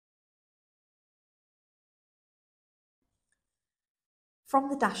From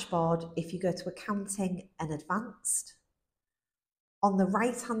the dashboard, if you go to Accounting and Advanced, on the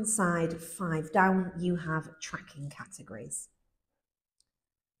right-hand side, 5 down, you have tracking categories.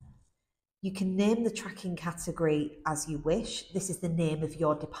 You can name the tracking category as you wish. This is the name of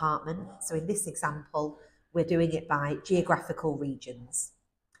your department. So in this example, we're doing it by geographical regions.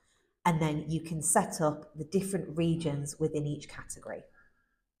 And then you can set up the different regions within each category.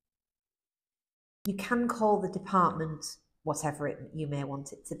 You can call the department whatever you may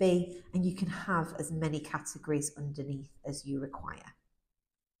want it to be, and you can have as many categories underneath as you require.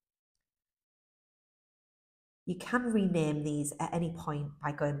 You can rename these at any point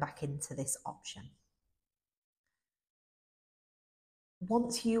by going back into this option.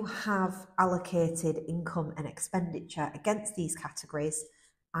 Once you have allocated income and expenditure against these categories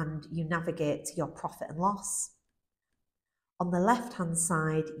and you navigate to your profit and loss, on the left-hand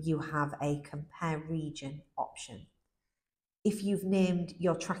side, you have a compare region option. If you've named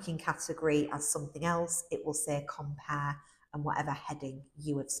your tracking category as something else, it will say compare and whatever heading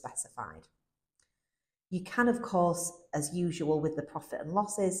you have specified. You can, of course, as usual with the profit and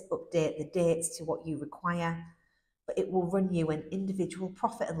losses, update the dates to what you require, but it will run you an individual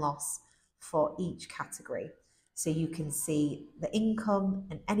profit and loss for each category. So you can see the income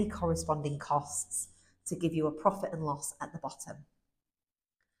and any corresponding costs to give you a profit and loss at the bottom.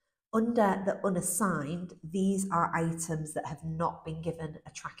 Under the unassigned, these are items that have not been given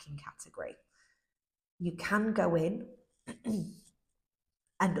a tracking category. You can go in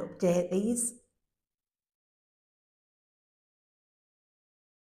and update these.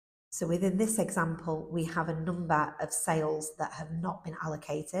 So within this example, we have a number of sales that have not been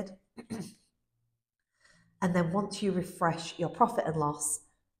allocated. And then once you refresh your profit and loss,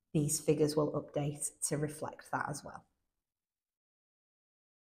 these figures will update to reflect that as well.